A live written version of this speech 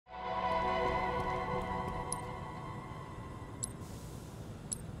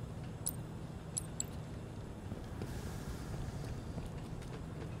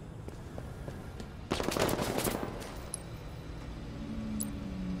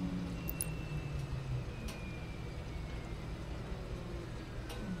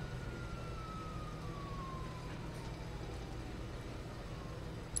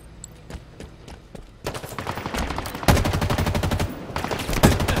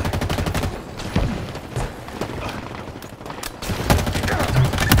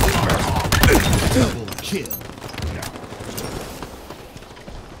kill.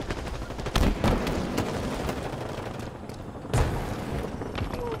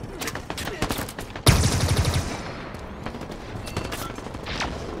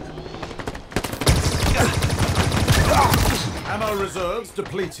 Ammo reserves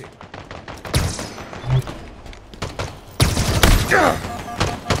depleting.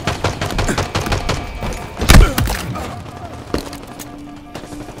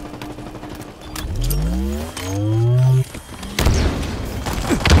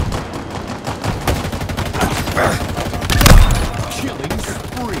 Killing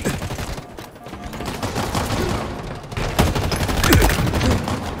spree.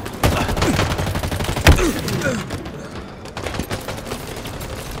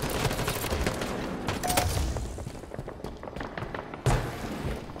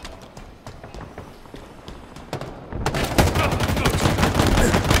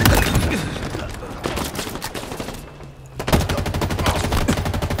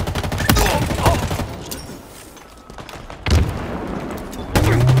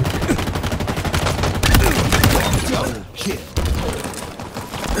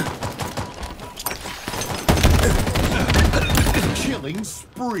 Killing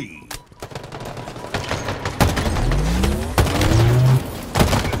spree.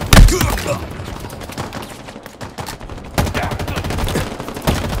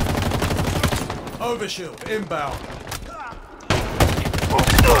 Overshield inbound.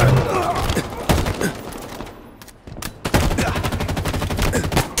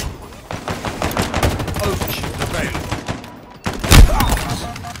 Overshield available.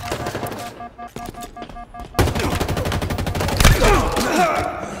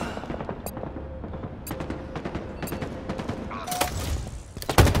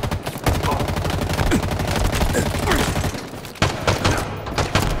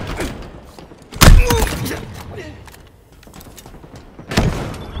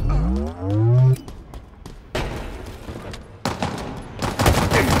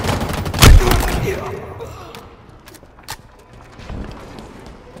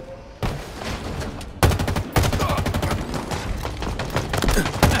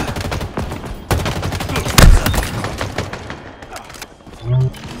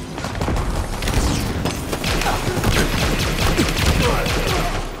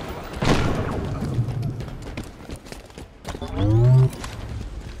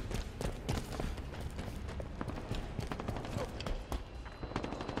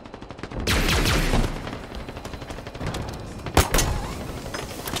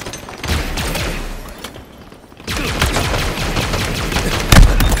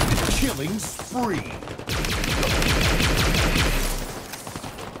 Killing spree.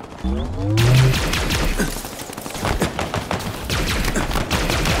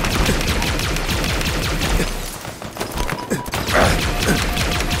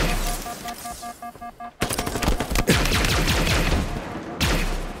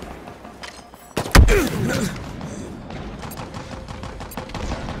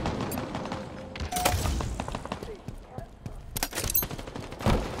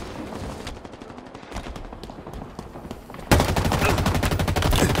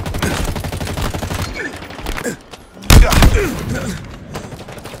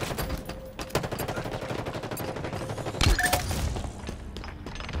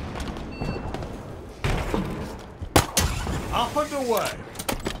 Up and away.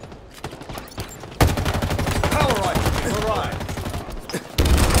 Power rifle arrived.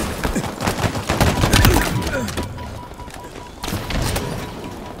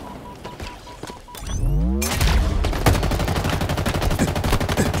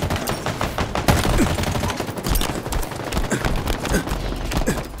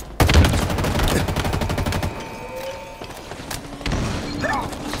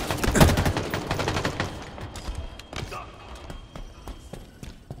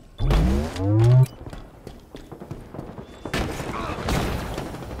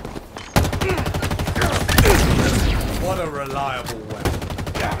 What a reliable weapon.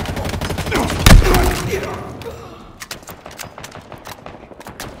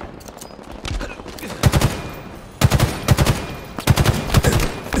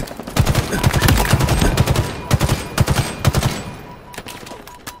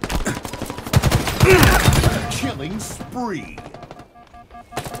 Killing spree.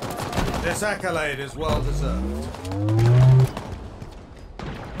 This accolade is well deserved.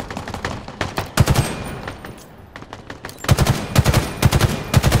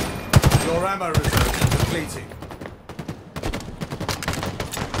 Your ammo reserves are depleting.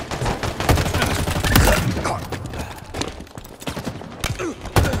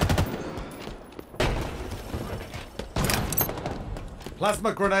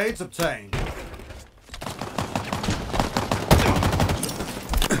 Plasma grenades obtained.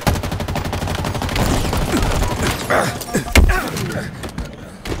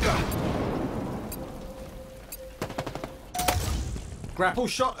 Grapple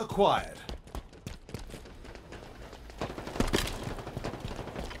shot acquired.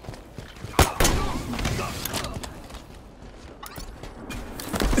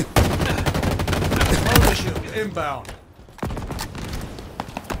 Overshield inbound.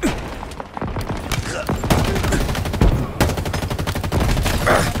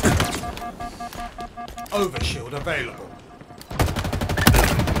 Overshield available.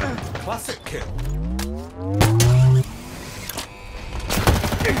 Classic kill.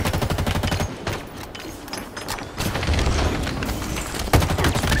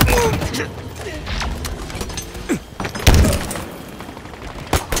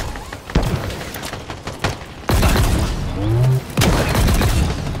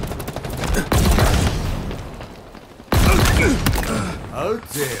 Oh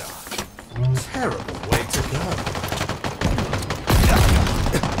dear. Terrible way to go.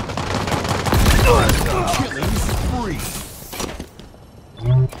 Killing spree.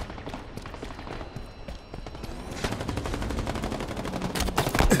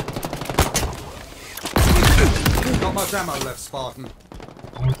 Not much ammo left, Spartan.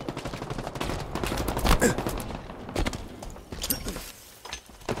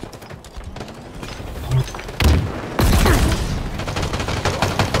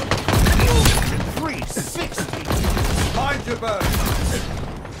 Mind your bones.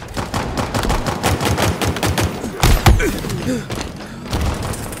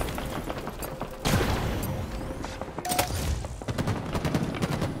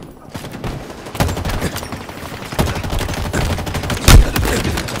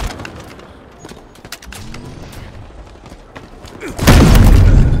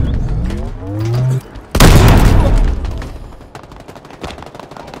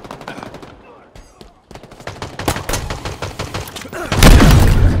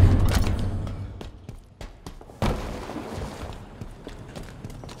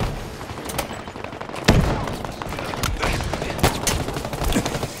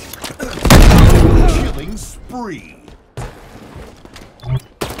 Spree.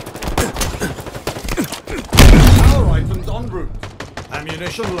 Power items en route.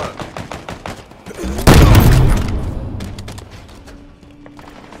 Ammunition low.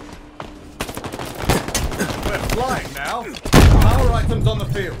 We're flying now. Power items on the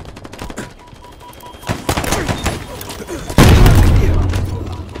field.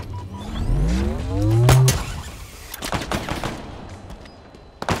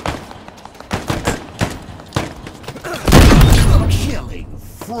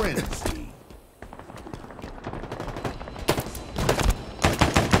 Frenzy.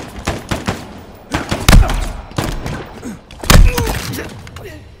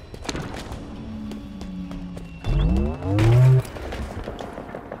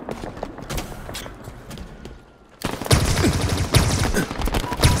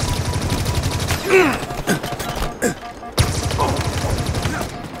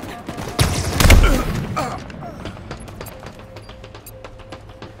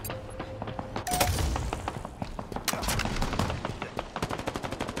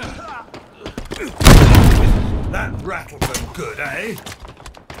 That rattled them good, eh?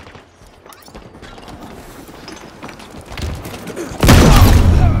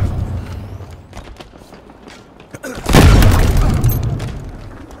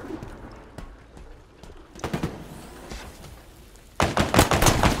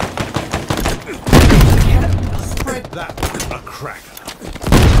 Spread that a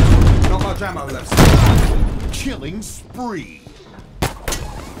cracker. Not much ammo left. Killing spree.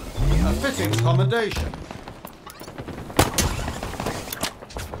 A fitting commendation.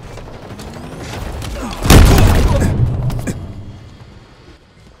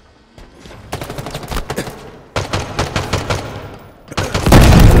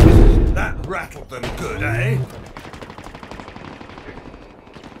 That rattled them good, eh?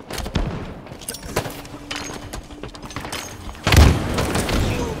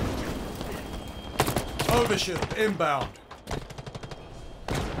 Overshield inbound.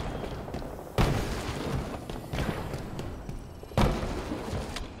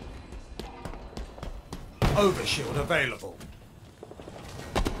 Overshield available.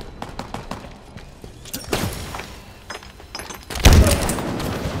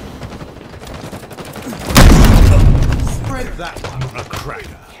 Spread that one a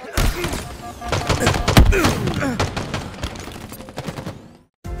cracker.